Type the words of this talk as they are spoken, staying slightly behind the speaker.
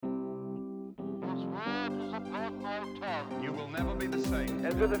You will never be the same.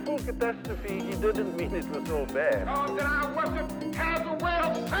 And with the full catastrophe, he didn't mean it was all bad. God that I worship has a way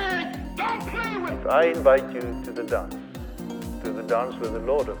of saying, don't play with me. I invite you to the dance with the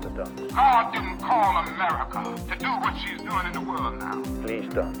Lord of the dance. God didn't call America to do what she's doing in the world now.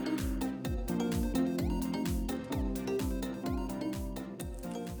 Please dance.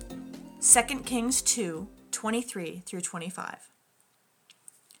 2 Kings 2, 23 through 25.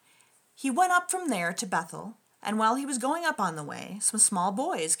 He went up from there to Bethel, and while he was going up on the way, some small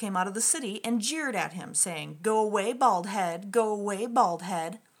boys came out of the city and jeered at him, saying, "Go away, bald head! Go away, bald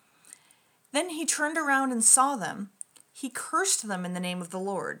head!" Then he turned around and saw them. He cursed them in the name of the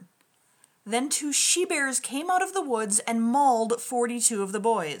Lord. Then 2 she-bears came out of the woods and mauled 42 of the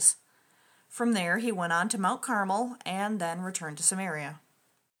boys. From there he went on to Mount Carmel and then returned to Samaria.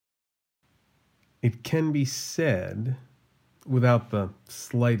 It can be said, without the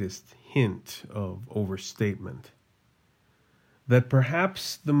slightest hint of overstatement, that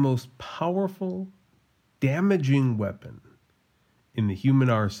perhaps the most powerful, damaging weapon in the human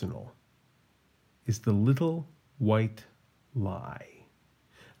arsenal is the little white lie,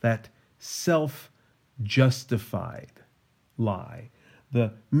 that self-justified lie,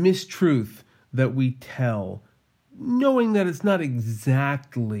 the mistruth that we tell, knowing that it's not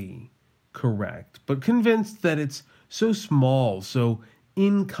exactly correct, but convinced that it's so small, so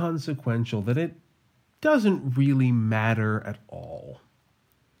inconsequential, that it doesn't really matter at all.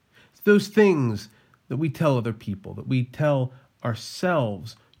 It's those things that we tell other people, that we tell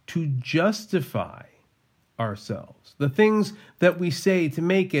ourselves to justify ourselves, the things that we say to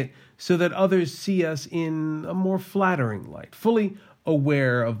make it so that others see us in a more flattering light, fully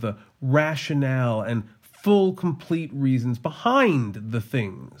aware of the rationale and full, complete reasons behind the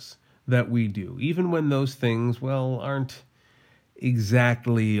things that we do, even when those things, well, aren't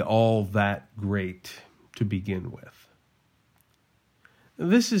exactly all that great to begin with.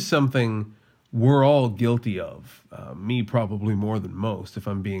 This is something we're all guilty of, me probably more than most, if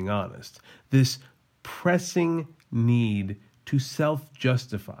I'm being honest. This pressing need to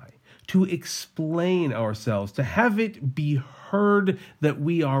self-justify, to explain ourselves, to have it be heard that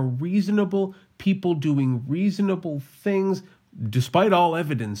we are reasonable people doing reasonable things, despite all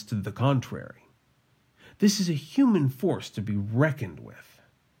evidence to the contrary. This is a human force to be reckoned with.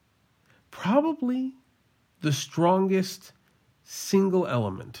 Probably the strongest single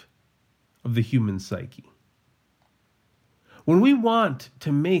element of the human psyche. When we want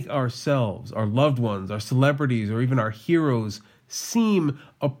to make ourselves, our loved ones, our celebrities, or even our heroes seem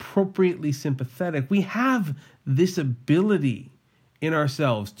appropriately sympathetic, we have this ability in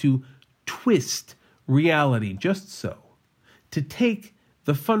ourselves to twist reality just so, to take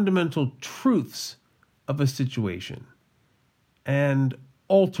the fundamental truths of a situation and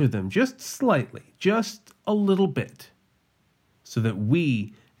alter them just slightly, just a little bit, so that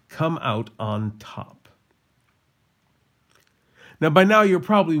we come out on top. Now, by now you're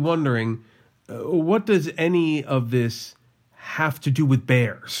probably wondering, what does any of this have to do with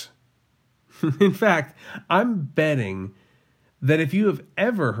bears? In fact, I'm betting that if you have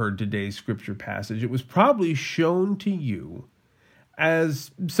ever heard today's scripture passage, it was probably shown to you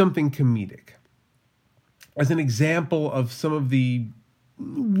as something comedic, as an example of some of the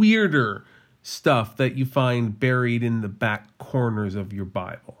weirder stuff that you find buried in the back corners of your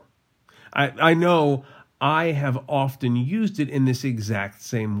Bible. I know I have often used it in this exact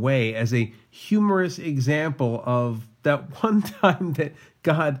same way, as a humorous example of that one time that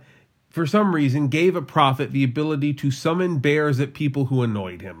God, for some reason, gave a prophet the ability to summon bears at people who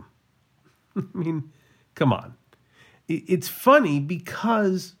annoyed him. I mean, come on. It's funny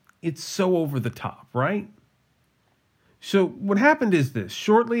because it's so over the top, right? So what happened is this: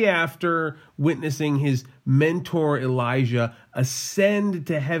 shortly after witnessing his mentor Elijah ascend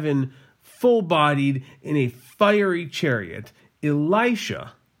to heaven full-bodied in a fiery chariot,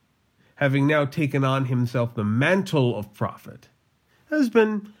 Elisha, having now taken on himself the mantle of prophet, has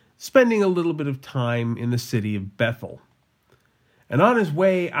been spending a little bit of time in the city of Bethel. And on his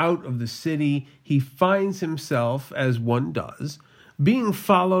way out of the city, he finds himself, as one does, being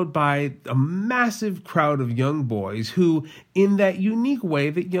followed by a massive crowd of young boys who, in that unique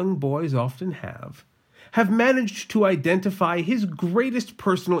way that young boys often have managed to identify his greatest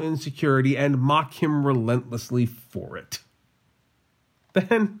personal insecurity and mock him relentlessly for it.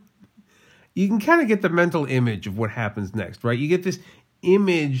 Then you can kind of get the mental image of what happens next, right? You get this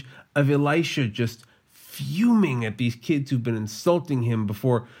image of Elisha just fuming at these kids who've been insulting him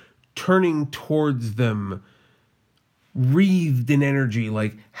before turning towards them, wreathed in energy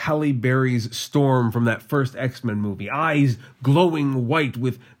like Halle Berry's Storm from that first X-Men movie, eyes glowing white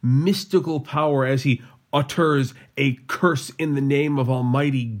with mystical power as he utters a curse in the name of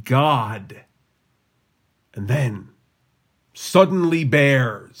Almighty God. And then, suddenly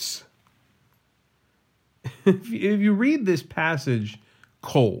bears. If you read this passage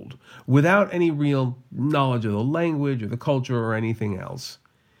cold, without any real knowledge of the language or the culture or anything else,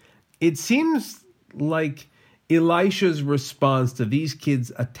 it seems like Elisha's response to these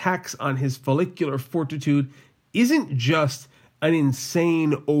kids' attacks on his follicular fortitude isn't just an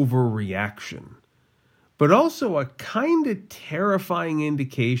insane overreaction, but also a kind of terrifying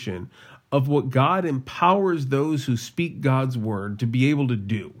indication of what God empowers those who speak God's word to be able to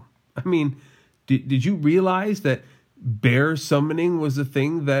do. I mean, did you realize that bear summoning was a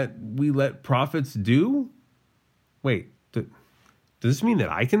thing that we let prophets do? Wait, does this mean that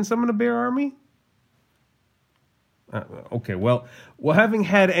I can summon a bear army? Okay, well, having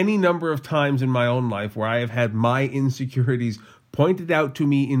had any number of times in my own life where I have had my insecurities pointed out to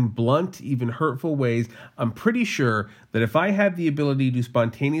me in blunt, even hurtful ways, I'm pretty sure that if I had the ability to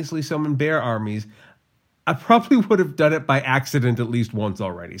spontaneously summon bear armies, I probably would have done it by accident at least once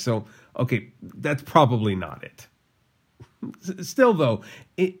already. So, okay, that's probably not it. Still, though,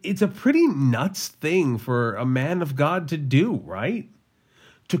 it's a pretty nuts thing for a man of God to do, right?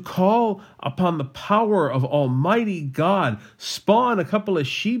 To call upon the power of Almighty God, spawn a couple of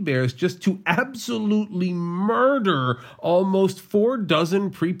she-bears just to absolutely murder almost 4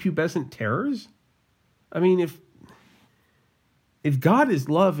 dozen prepubescent terrors? I mean, if God is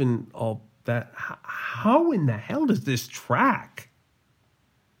love and all that, how in the hell does this track?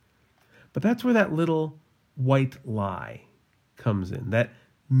 But that's where that little white lie comes in, that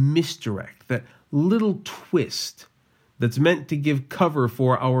misdirect, that little twist that's meant to give cover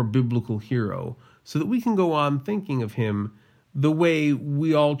for our biblical hero so that we can go on thinking of him the way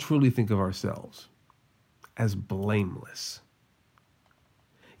we all truly think of ourselves, as blameless.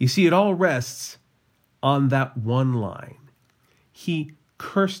 You see, it all rests on that one line. He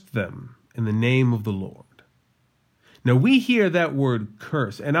cursed them in the name of the Lord. Now we hear that word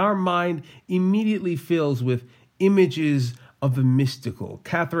curse, and our mind immediately fills with images of the mystical.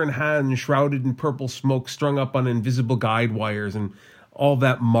 Catherine Hahn shrouded in purple smoke, strung up on invisible guide wires, and all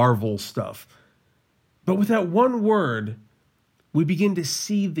that Marvel stuff. But with that one word, we begin to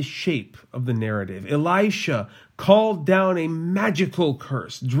see the shape of the narrative. Elisha called down a magical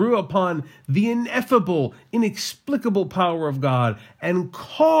curse, drew upon the ineffable, inexplicable power of God, and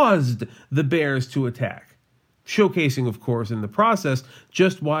caused the bears to attack. Showcasing, of course, in the process,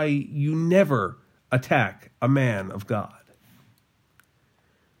 just why you never attack a man of God.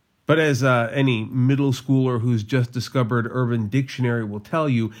 But as any middle schooler who's just discovered Urban Dictionary will tell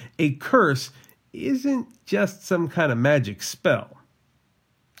you, a curse isn't just some kind of magic spell.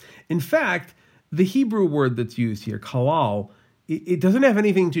 In fact, the Hebrew word that's used here, kalal, it doesn't have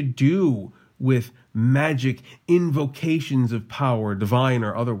anything to do with magic invocations of power, divine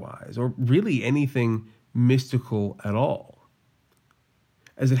or otherwise, or really anything mystical at all.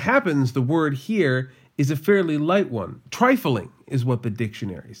 As it happens, the word here is a fairly light one. Trifling is what the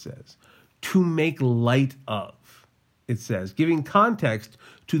dictionary says. To make light of, it says, giving context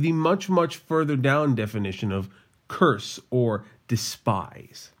to the much, much further down definition of curse or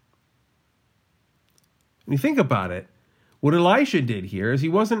despise. When you think about it, what Elisha did here is he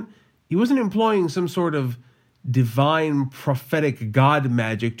wasn't employing some sort of divine prophetic God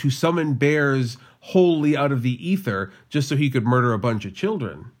magic to summon bears wholly out of the ether just so he could murder a bunch of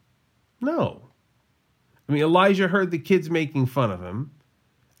children. No. I mean, Elijah heard the kids making fun of him,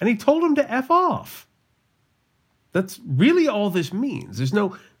 and he told them to F off. That's really all this means. There's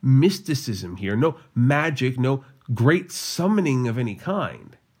no mysticism here, no magic, no great summoning of any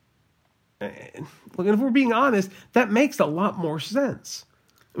kind. Look, if we're being honest, that makes a lot more sense.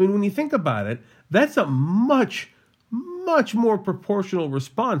 I mean, when you think about it, that's a much, much more proportional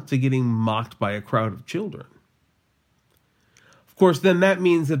response to getting mocked by a crowd of children. Of course, then that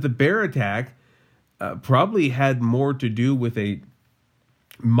means that the bear attack probably had more to do with a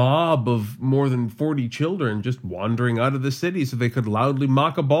mob of more than 40 children just wandering out of the city so they could loudly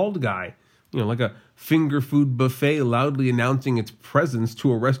mock a bald guy. You know, like a finger food buffet loudly announcing its presence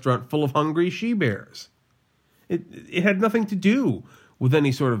to a restaurant full of hungry she-bears. It had nothing to do with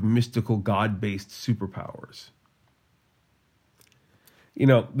any sort of mystical God-based superpowers. You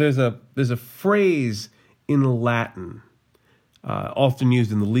know, there's a phrase in Latin often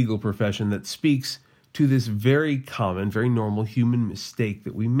used in the legal profession that speaks to this very common, very normal human mistake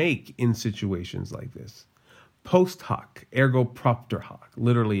that we make in situations like this. Post hoc, ergo propter hoc.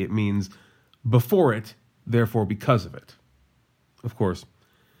 Literally, it means before it, therefore because of it. Of course,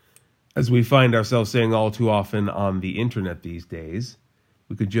 as we find ourselves saying all too often on the internet these days,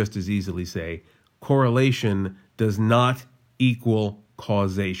 we could just as easily say, correlation does not equal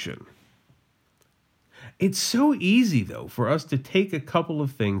causation. It's so easy, though, for us to take a couple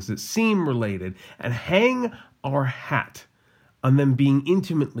of things that seem related and hang our hat on them being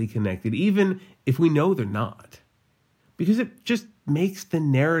intimately connected, even if we know they're not. Because it just makes the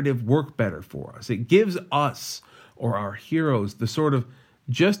narrative work better for us. It gives us, or our heroes, the sort of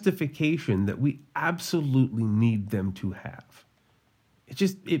justification that we absolutely need them to have.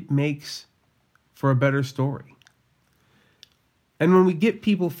 It makes for a better story. And when we get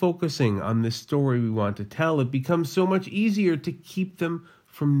people focusing on this story we want to tell, it becomes so much easier to keep them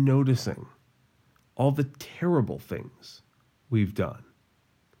from noticing all the terrible things we've done.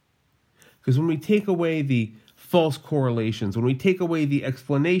 Because when we take away the false correlations, when we take away the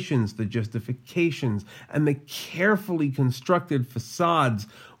explanations, the justifications, and the carefully constructed facades,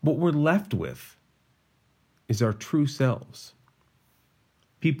 what we're left with is our true selves.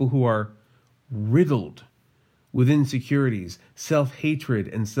 People who are riddled with insecurities, self-hatred,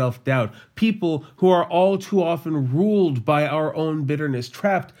 and self-doubt. People who are all too often ruled by our own bitterness,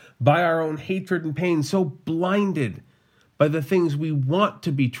 trapped by our own hatred and pain, so blinded by the things we want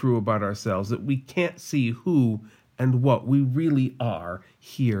to be true about ourselves that we can't see who and what we really are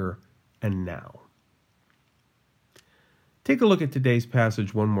here and now. Take a look at today's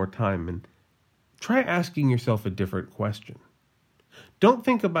passage one more time and try asking yourself a different question. Don't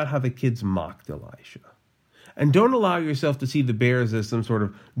think about how the kids mocked Elisha. And don't allow yourself to see the bears as some sort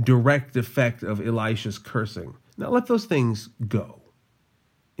of direct effect of Elisha's cursing. Now let those things go.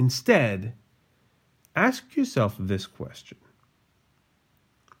 Instead, ask yourself this question.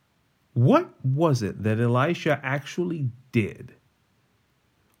 What was it that Elisha actually did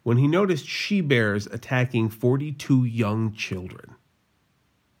when he noticed she-bears attacking 42 young children?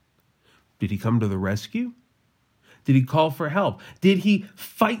 Did he come to the rescue? Did he call for help? Did he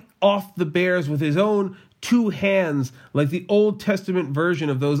fight off the bears with his own 2 hands, like the Old Testament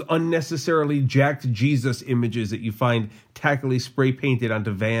version of those unnecessarily jacked Jesus images that you find tackily spray painted onto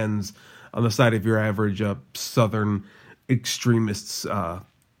vans on the side of your average Southern extremist's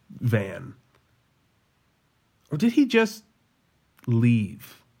van? Or did he just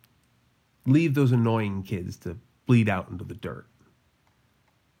leave those annoying kids to bleed out into the dirt?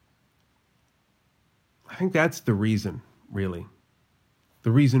 I think that's the reason, really.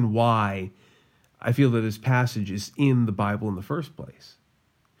 The reason why I feel that this passage is in the Bible in the first place.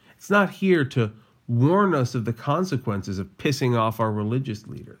 It's not here to warn us of the consequences of pissing off our religious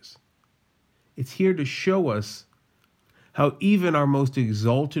leaders. It's here to show us how even our most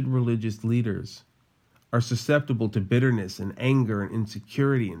exalted religious leaders are susceptible to bitterness and anger and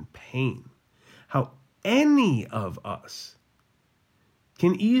insecurity and pain. How any of us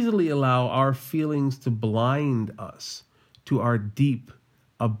can easily allow our feelings to blind us to our deep,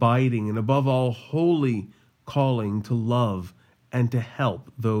 abiding, and above all, holy calling to love and to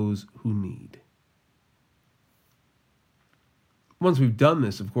help those who need. Once we've done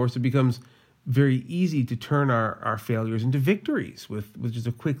this, of course, it becomes very easy to turn our failures into victories with just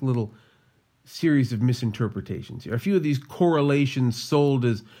a quick little series of misinterpretations here. A few of these correlations sold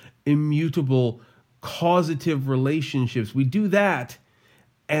as immutable, causative relationships. We do that,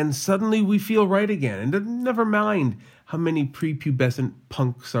 and suddenly we feel right again. And never mind how many prepubescent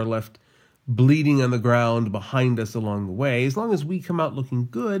punks are left bleeding on the ground behind us along the way. As long as we come out looking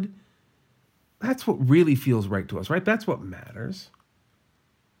good, that's what really feels right to us, right? That's what matters.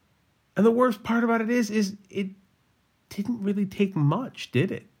 And the worst part about it is it didn't really take much, did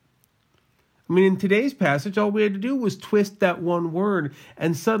it? I mean, in today's passage, all we had to do was twist that one word,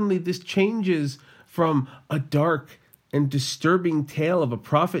 and suddenly this changes from a dark and disturbing tale of a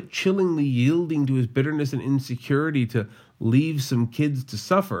prophet chillingly yielding to his bitterness and insecurity to leave some kids to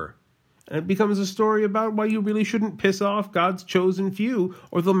suffer. And it becomes a story about why you really shouldn't piss off God's chosen few,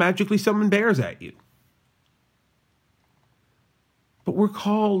 or they'll magically summon bears at you. But we're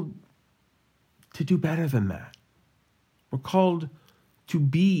called to do better than that. We're called to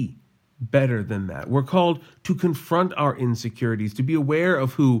be better than that. We're called to confront our insecurities, to be aware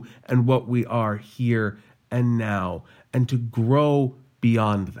of who and what we are here and now, and to grow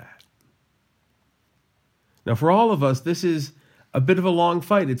beyond that. Now, for all of us, this is a bit of a long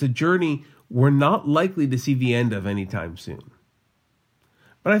fight. It's a journey we're not likely to see the end of anytime soon.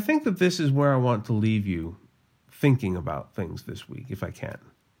 But I think that this is where I want to leave you thinking about things this week, if I can.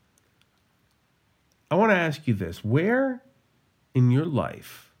 I want to ask you this. Where in your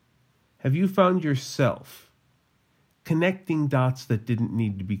life have you found yourself connecting dots that didn't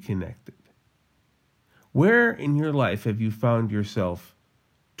need to be connected? Where in your life have you found yourself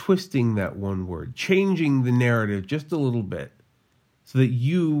twisting that one word, changing the narrative just a little bit so that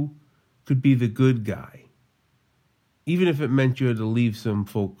you could be the good guy, even if it meant you had to leave some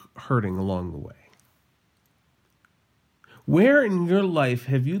folk hurting along the way. Where in your life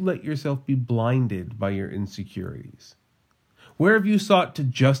have you let yourself be blinded by your insecurities? Where have you sought to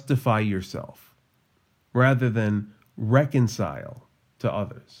justify yourself rather than reconcile to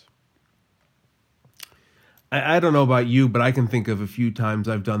others? I don't know about you, but I can think of a few times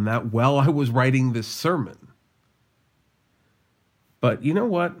I've done that while I was writing this sermon. But you know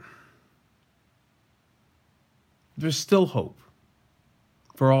what? There's still hope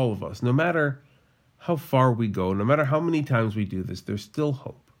for all of us. No matter how far we go, no matter how many times we do this, there's still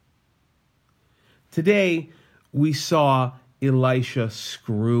hope. Today, we saw Elisha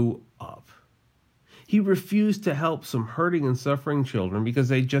screw up. He refused to help some hurting and suffering children because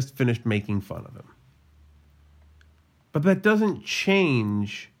they just finished making fun of him. But that doesn't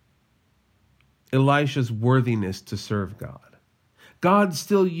change Elisha's worthiness to serve God. God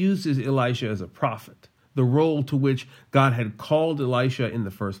still uses Elisha as a prophet, the role to which God had called Elisha in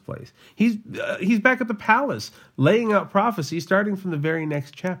the first place. He's back at the palace, laying out prophecy starting from the very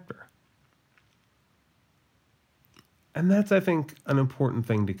next chapter. And that's, I think, an important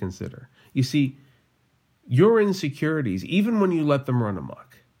thing to consider. You see, your insecurities, even when you let them run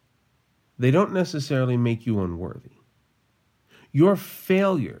amok, they don't necessarily make you unworthy. Your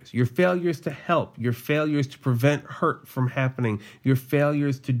failures to help, your failures to prevent hurt from happening, your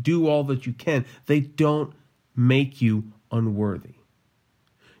failures to do all that you can, they don't make you unworthy.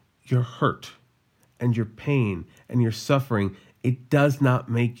 Your hurt and your pain and your suffering, it does not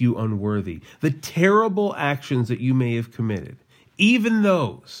make you unworthy. The terrible actions that you may have committed, even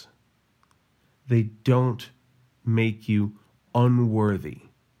those, they don't make you unworthy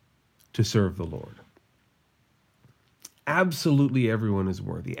to serve the Lord. Absolutely everyone is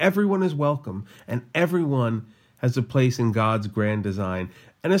worthy. Everyone is welcome, and everyone has a place in God's grand design.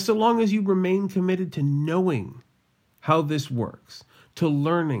 And as so long as you remain committed to knowing how this works, to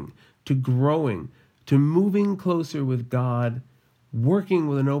learning, to growing, to moving closer with God, working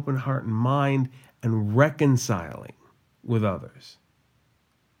with an open heart and mind, and reconciling with others,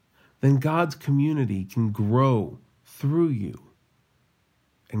 then God's community can grow through you,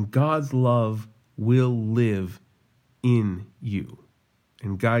 and God's love will live in you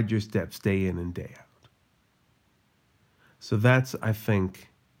and guide your steps day in and day out. So that's, I think,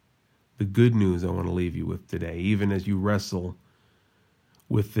 the good news I want to leave you with today, even as you wrestle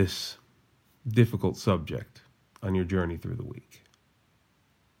with this difficult subject on your journey through the week.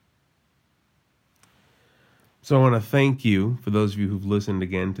 So I want to thank you, for those of you who've listened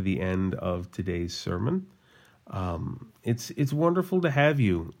again to the end of today's sermon. It's wonderful to have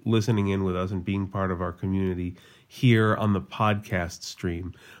you listening in with us and being part of our community here on the podcast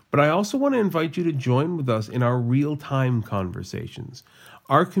stream. But I also want to invite you to join with us in our real-time conversations.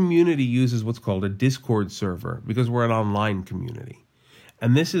 Our community uses what's called a Discord server because we're an online community.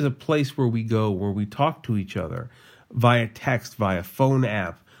 And this is a place where we go, where we talk to each other via text, via phone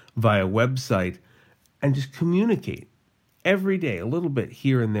app, via website, and just communicate every day, a little bit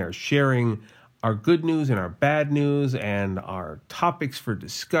here and there, sharing our good news and our bad news and our topics for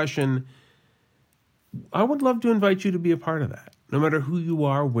discussion. I would love to invite you to be a part of that. No matter who you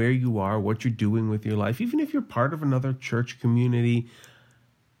are, where you are, what you're doing with your life, even if you're part of another church community,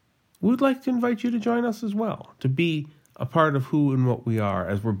 we'd like to invite you to join us as well, to be a part of who and what we are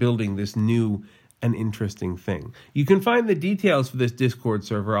as we're building this new and interesting thing. You can find the details for this Discord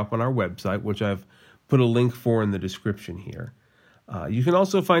server up on our website, which I've put a link for in the description here. You can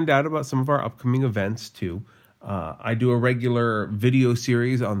also find out about some of our upcoming events too. I do a regular video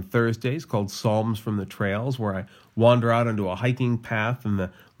series on Thursdays called Psalms from the Trails, where I wander out onto a hiking path in the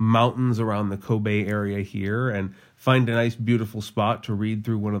mountains around the Kobe area here and find a nice, beautiful spot to read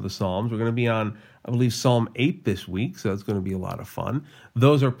through one of the Psalms. We're going to be on, I believe, Psalm 8 this week, so it's going to be a lot of fun.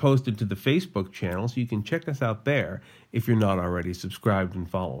 Those are posted to the Facebook channel, so you can check us out there if you're not already subscribed and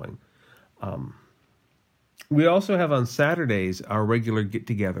following. We also have on Saturdays our regular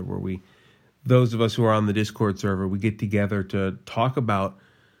get-together where those of us who are on the Discord server, we get together to talk about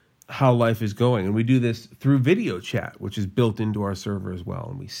how life is going. And we do this through video chat, which is built into our server as well.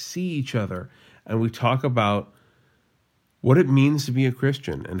 And we see each other and we talk about what it means to be a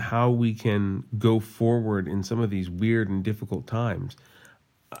Christian and how we can go forward in some of these weird and difficult times.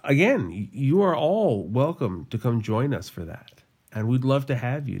 Again, you are all welcome to come join us for that. And we'd love to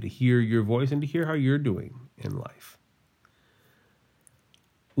have you, to hear your voice and to hear how you're doing in life.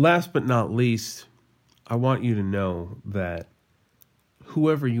 Last but not least, I want you to know that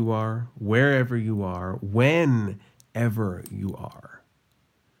whoever you are, wherever you are, whenever you are,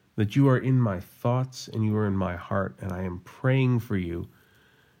 that you are in my thoughts and you are in my heart, and I am praying for you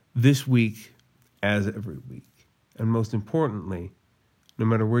this week as every week. And most importantly, no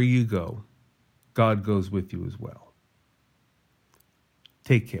matter where you go, God goes with you as well.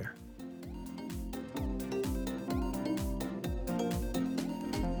 Take care.